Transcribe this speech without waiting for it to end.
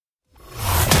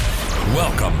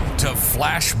Welcome to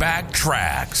Flashback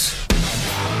Tracks.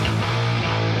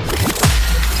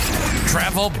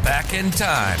 Travel back in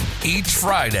time each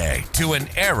Friday to an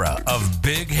era of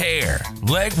big hair,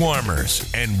 leg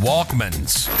warmers, and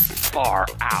Walkmans. Far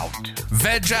out.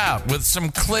 Veg out with some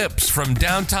clips from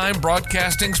Downtime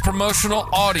Broadcasting's promotional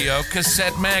audio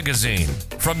cassette magazine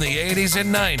from the 80s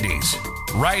and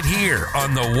 90s, right here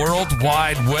on the World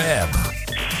Wide Web.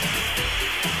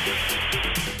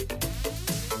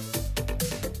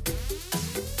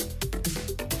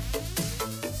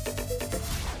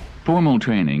 Formal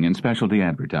training and specialty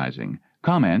advertising.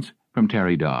 Comments from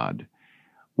Terry Dodd.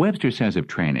 Webster says of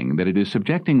training that it is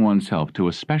subjecting oneself to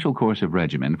a special course of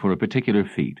regimen for a particular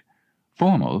feat.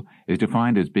 Formal is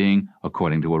defined as being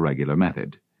according to a regular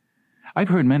method. I've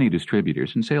heard many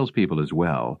distributors and salespeople as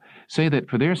well say that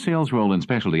for their sales role in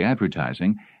specialty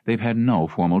advertising, they've had no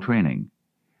formal training.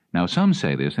 Now, some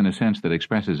say this in a sense that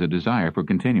expresses a desire for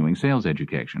continuing sales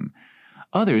education.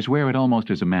 Others wear it almost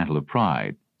as a mantle of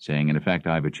pride, saying, in effect,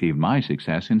 I've achieved my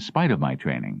success in spite of my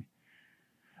training.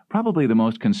 Probably the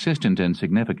most consistent and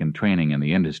significant training in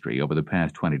the industry over the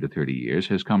past 20 to 30 years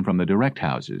has come from the direct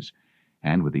houses.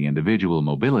 And with the individual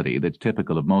mobility that's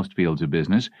typical of most fields of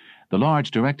business, the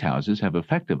large direct houses have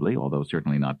effectively, although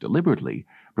certainly not deliberately,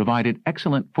 provided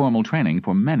excellent formal training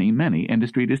for many, many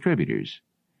industry distributors.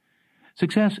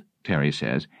 Success, Terry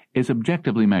says, is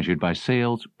objectively measured by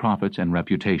sales, profits, and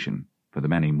reputation for the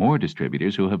many more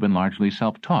distributors who have been largely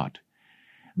self-taught.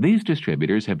 These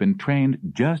distributors have been trained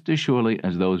just as surely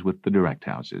as those with the direct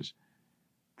houses.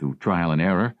 Through trial and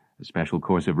error, a special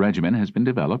course of regimen has been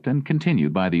developed and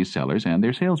continued by these sellers and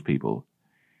their salespeople.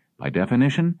 By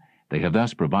definition, they have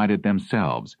thus provided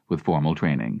themselves with formal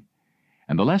training.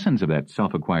 And the lessons of that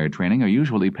self-acquired training are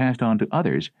usually passed on to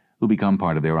others who become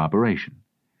part of their operation.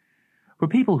 For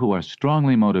people who are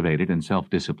strongly motivated and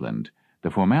self-disciplined, the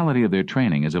formality of their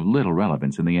training is of little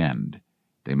relevance in the end.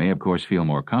 They may, of course, feel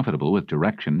more comfortable with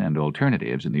direction and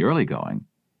alternatives in the early going,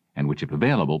 and which, if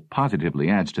available, positively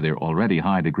adds to their already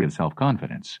high degree of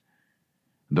self-confidence.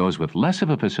 Those with less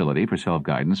of a facility for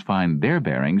self-guidance find their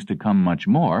bearings to come much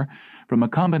more from a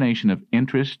combination of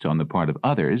interest on the part of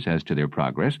others as to their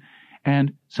progress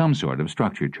and some sort of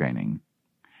structured training.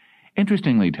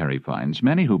 Interestingly, Terry finds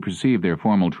many who perceive their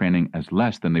formal training as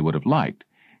less than they would have liked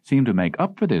seem to make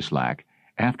up for this lack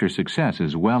after success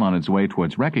is well on its way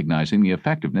towards recognizing the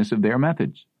effectiveness of their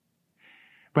methods.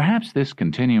 Perhaps this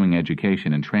continuing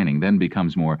education and training then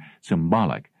becomes more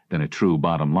symbolic than a true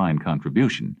bottom-line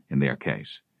contribution in their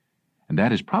case. And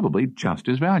that is probably just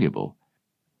as valuable.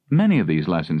 Many of these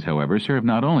lessons, however, serve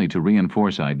not only to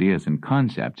reinforce ideas and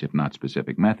concepts, if not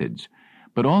specific methods,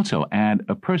 but also add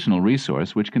a personal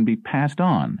resource which can be passed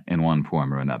on in one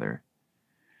form or another.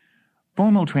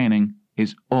 Formal training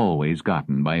is always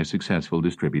gotten by a successful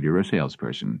distributor or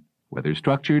salesperson, whether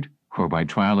structured or by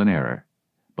trial and error,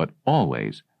 but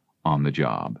always on the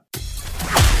job.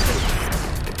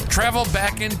 Travel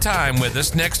back in time with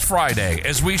us next Friday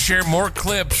as we share more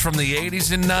clips from the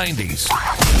 80s and 90s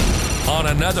on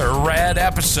another rad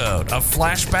episode of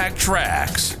Flashback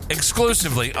Tracks,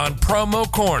 exclusively on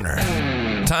Promo Corner.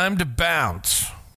 Time to bounce.